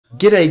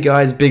G'day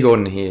guys, Big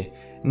Auden here.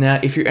 Now,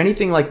 if you're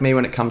anything like me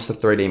when it comes to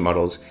 3D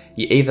models,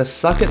 you either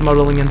suck at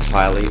modeling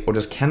entirely or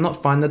just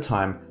cannot find the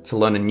time to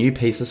learn a new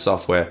piece of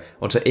software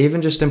or to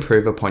even just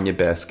improve upon your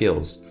bare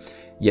skills.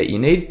 Yet you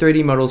need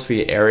 3D models for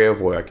your area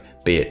of work,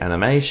 be it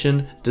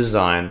animation,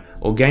 design,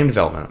 or game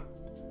development.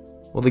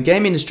 Well, the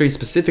game industry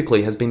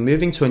specifically has been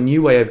moving to a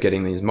new way of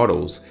getting these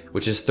models,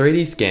 which is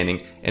 3D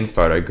scanning and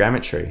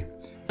photogrammetry.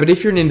 But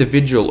if you're an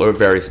individual or a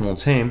very small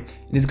team,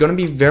 it is going to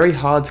be very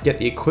hard to get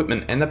the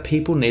equipment and the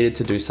people needed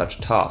to do such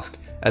a task,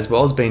 as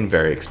well as being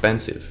very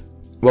expensive.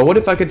 Well, what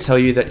if I could tell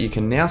you that you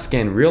can now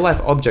scan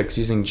real-life objects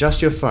using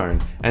just your phone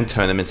and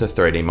turn them into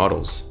 3D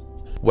models?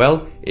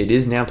 Well, it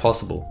is now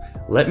possible.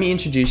 Let me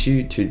introduce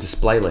you to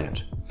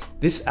Display.Land.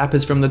 This app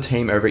is from the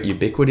team over at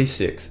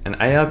Ubiquity6, an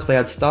AR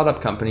cloud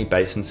startup company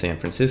based in San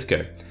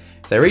Francisco.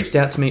 They reached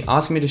out to me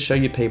asking me to show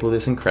you people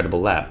this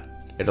incredible app.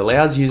 It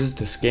allows users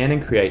to scan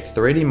and create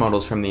 3D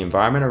models from the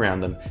environment around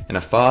them in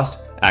a fast,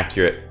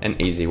 accurate, and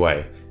easy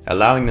way,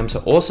 allowing them to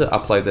also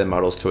upload their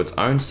models to its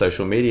own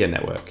social media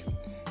network.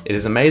 It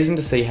is amazing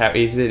to see how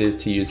easy it is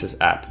to use this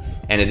app,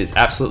 and it is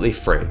absolutely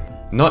free.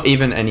 Not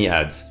even any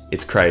ads.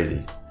 It's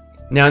crazy.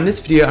 Now in this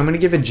video, I'm going to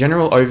give a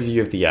general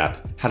overview of the app,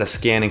 how to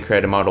scan and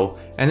create a model,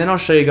 and then I'll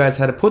show you guys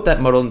how to put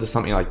that model into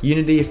something like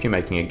Unity if you're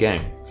making a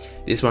game.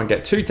 This won't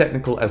get too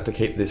technical as to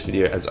keep this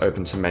video as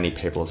open to many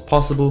people as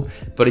possible,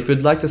 but if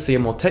you'd like to see a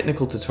more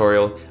technical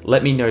tutorial,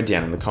 let me know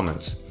down in the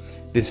comments.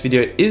 This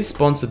video is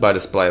sponsored by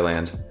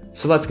Display.Land,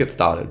 so let's get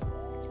started.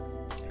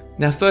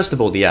 Now first of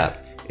all, the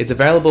app. It's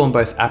available on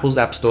both Apple's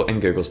App Store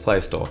and Google's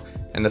Play Store,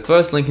 and the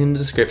first link in the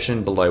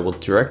description below will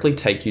directly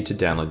take you to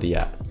download the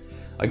app.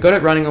 I got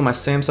it running on my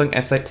Samsung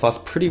S8 Plus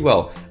pretty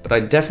well, but I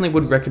definitely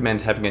would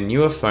recommend having a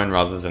newer phone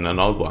rather than an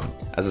old one,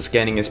 as the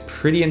scanning is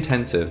pretty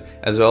intensive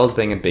as well as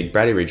being a big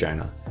battery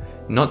drainer.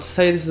 Not to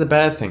say this is a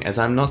bad thing, as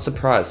I'm not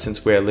surprised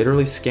since we are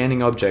literally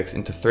scanning objects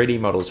into 3D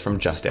models from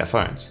just our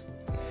phones.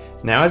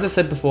 Now, as I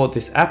said before,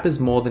 this app is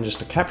more than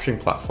just a capturing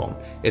platform,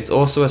 it's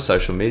also a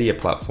social media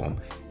platform,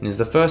 and is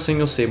the first thing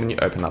you'll see when you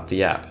open up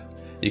the app.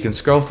 You can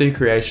scroll through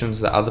creations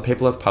that other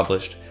people have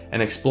published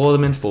and explore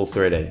them in full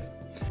 3D.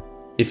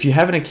 If you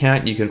have an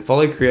account, you can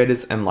follow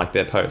creators and like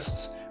their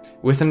posts.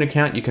 With an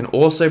account, you can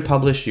also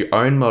publish your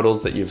own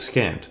models that you've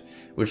scanned,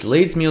 which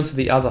leads me onto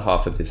the other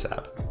half of this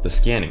app, the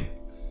scanning.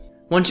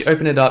 Once you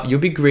open it up, you'll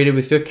be greeted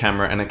with your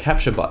camera and a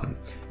capture button.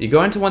 You're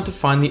going to want to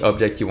find the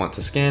object you want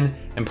to scan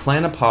and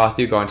plan a path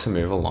you're going to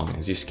move along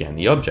as you scan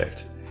the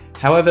object.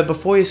 However,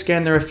 before you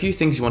scan, there are a few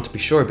things you want to be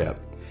sure about.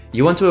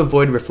 You want to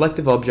avoid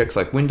reflective objects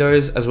like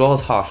windows, as well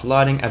as harsh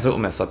lighting, as it will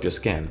mess up your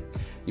scan.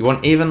 You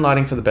want even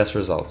lighting for the best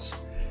results.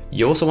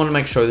 You also want to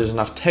make sure there's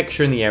enough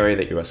texture in the area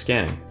that you are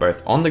scanning,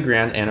 both on the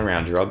ground and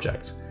around your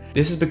object.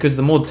 This is because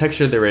the more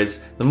texture there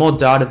is, the more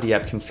data the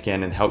app can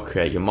scan and help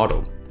create your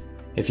model.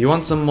 If you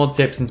want some more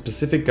tips and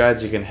specific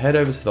guides, you can head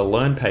over to the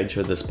Learn page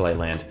for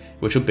Display.Land,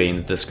 which will be in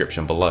the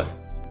description below.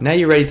 Now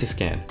you're ready to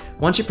scan.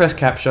 Once you press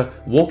capture,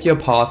 walk your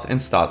path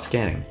and start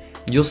scanning.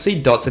 You'll see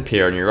dots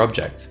appear on your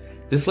object.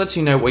 This lets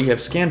you know what you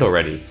have scanned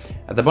already.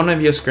 At the bottom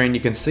of your screen,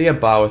 you can see a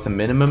bar with a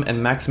minimum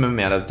and maximum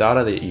amount of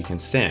data that you can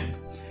scan.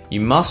 You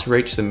must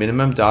reach the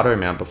minimum data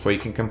amount before you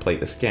can complete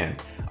the scan,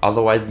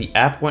 otherwise the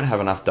app won't have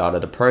enough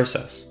data to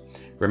process.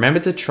 Remember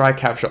to try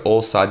capture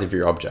all sides of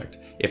your object.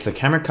 If the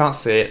camera can't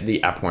see it,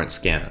 the app won't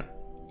scan it.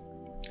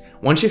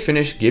 Once you're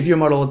finished, give your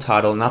model a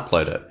title and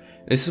upload it.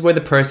 This is where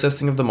the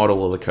processing of the model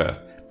will occur.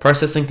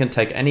 Processing can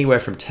take anywhere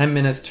from 10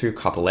 minutes to a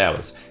couple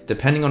hours,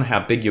 depending on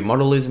how big your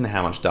model is and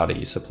how much data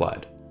you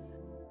supplied.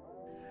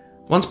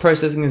 Once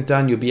processing is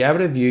done, you'll be able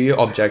to view your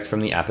object from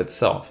the app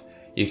itself.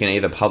 You can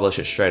either publish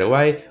it straight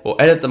away or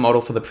edit the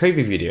model for the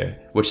preview video,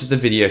 which is the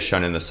video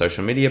shown in the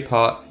social media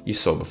part you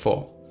saw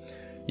before.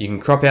 You can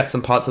crop out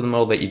some parts of the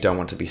model that you don't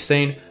want to be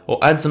seen,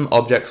 or add some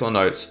objects or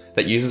notes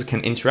that users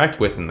can interact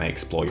with when they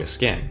explore your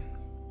scan.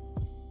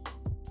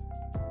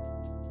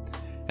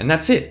 And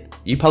that's it!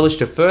 You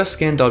published your first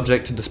scanned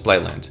object to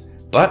Display.Land,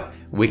 but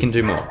we can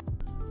do more.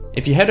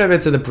 If you head over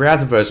to the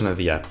browser version of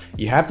the app,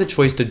 you have the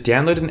choice to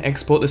download and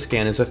export the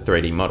scan as a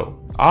 3D model.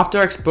 After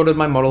I exported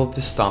my model to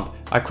Stump,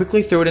 I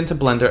quickly threw it into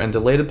Blender and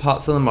deleted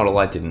parts of the model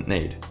I didn't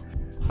need.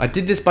 I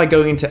did this by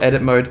going into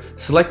edit mode,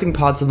 selecting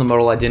parts of the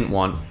model I didn't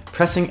want,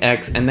 pressing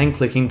X and then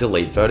clicking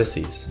delete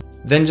vertices.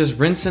 Then just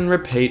rinse and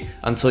repeat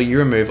until you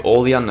remove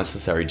all the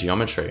unnecessary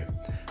geometry.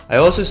 I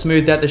also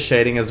smoothed out the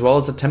shading as well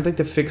as attempting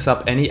to fix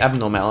up any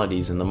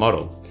abnormalities in the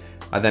model.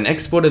 I then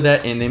exported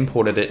that and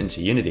imported it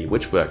into Unity,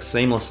 which works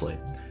seamlessly.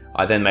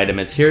 I then made a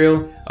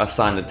material,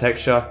 assigned the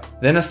texture,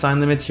 then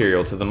assigned the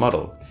material to the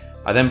model.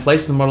 I then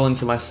placed the model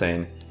into my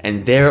scene,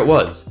 and there it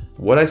was.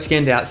 What I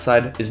scanned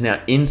outside is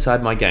now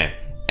inside my game,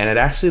 and it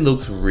actually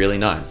looks really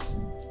nice.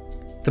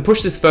 To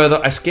push this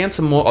further, I scanned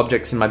some more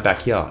objects in my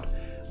backyard.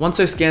 Once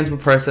those scans were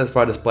processed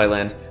by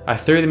Display.Land, I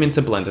threw them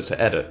into Blender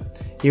to edit.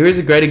 Here is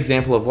a great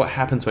example of what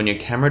happens when your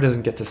camera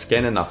doesn't get to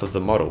scan enough of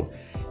the model.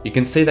 You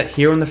can see that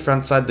here on the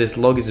front side this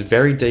log is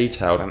very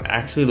detailed and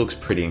actually looks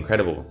pretty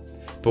incredible.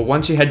 But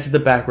once you head to the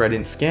back where I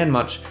didn't scan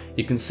much,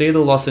 you can see the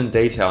loss in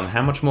detail and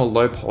how much more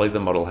low poly the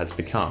model has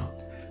become.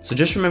 so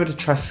just remember to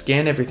try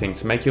scan everything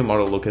to make your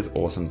model look as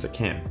awesome as it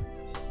can.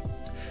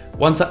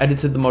 Once I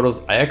edited the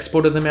models, I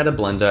exported them out of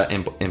Blender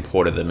and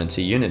imported them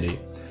into Unity.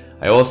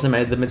 I also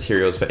made the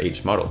materials for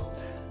each model.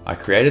 I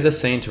created a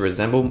scene to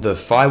resemble the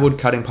firewood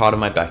cutting part of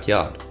my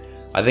backyard.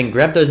 I then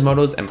grabbed those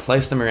models and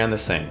placed them around the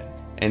scene.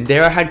 And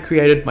there I had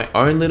created my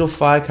own little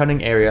fire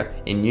cutting area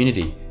in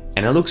Unity,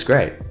 and it looks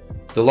great.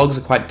 The logs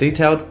are quite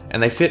detailed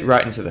and they fit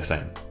right into the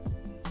scene.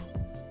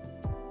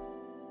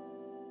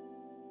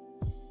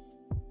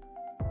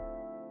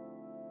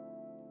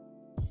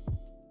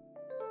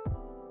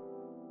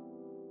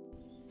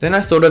 Then I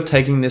thought of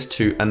taking this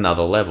to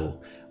another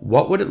level.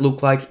 What would it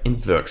look like in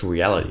virtual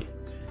reality?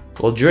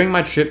 Well, during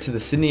my trip to the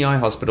Sydney Eye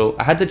Hospital,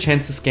 I had the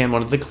chance to scan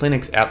one of the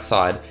clinics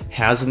outside,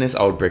 housed in this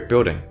old brick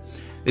building.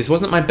 This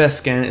wasn't my best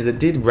scan as it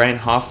did rain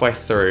halfway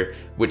through,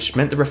 which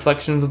meant the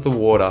reflections of the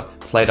water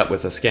played up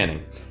with the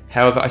scanning.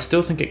 However, I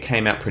still think it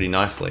came out pretty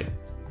nicely.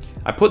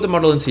 I put the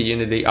model into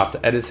Unity after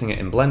editing it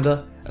in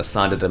Blender,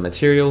 assigned it a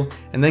material,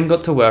 and then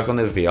got to work on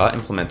the VR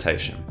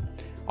implementation.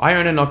 I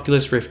own an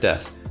Oculus Rift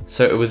S,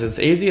 so it was as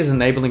easy as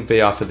enabling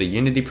VR for the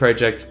Unity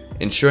project,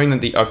 ensuring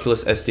that the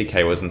Oculus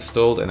SDK was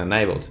installed and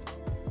enabled.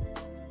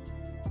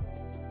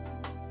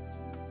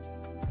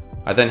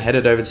 I then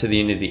headed over to the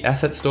Unity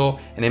Asset Store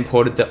and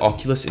imported the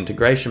Oculus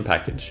integration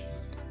package.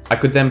 I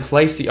could then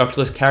place the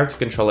Oculus character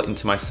controller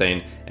into my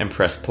scene and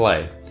press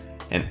play.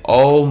 And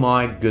oh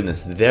my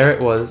goodness, there it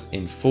was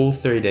in full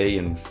 3D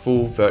and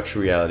full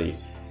virtual reality.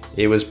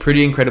 It was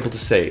pretty incredible to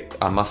see,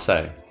 I must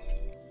say.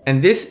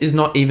 And this is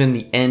not even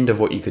the end of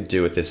what you could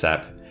do with this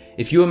app.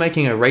 If you were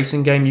making a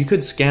racing game, you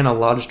could scan a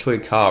large toy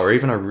car or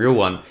even a real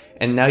one,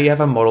 and now you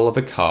have a model of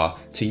a car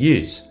to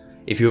use.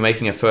 If you were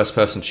making a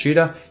first-person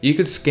shooter, you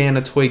could scan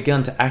a toy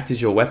gun to act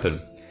as your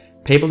weapon.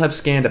 People have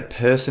scanned a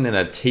person in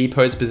a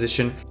T-pose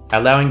position,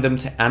 allowing them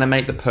to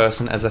animate the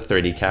person as a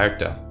 3D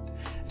character.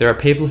 There are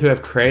people who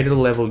have created a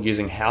level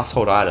using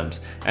household items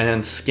and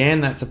then scan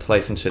that to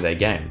place into their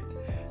game.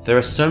 There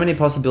are so many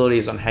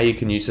possibilities on how you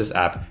can use this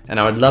app, and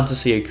I would love to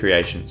see your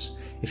creations.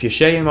 If you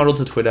share your model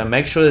to Twitter,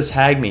 make sure to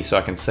tag me so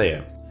I can see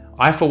it.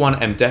 I for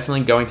one am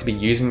definitely going to be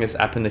using this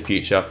app in the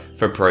future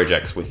for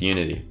projects with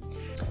Unity.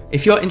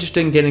 If you're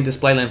interested in getting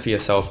Display.Land for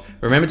yourself,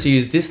 remember to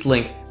use this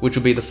link, which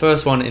will be the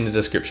first one in the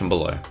description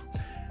below.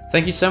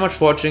 Thank you so much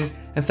for watching,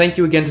 and thank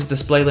you again to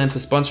Display.Land for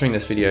sponsoring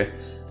this video.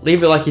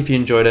 Leave a like if you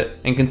enjoyed it,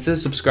 and consider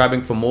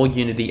subscribing for more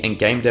Unity and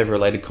game dev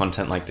related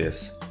content like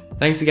this.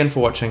 Thanks again for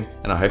watching,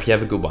 and I hope you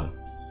have a good one.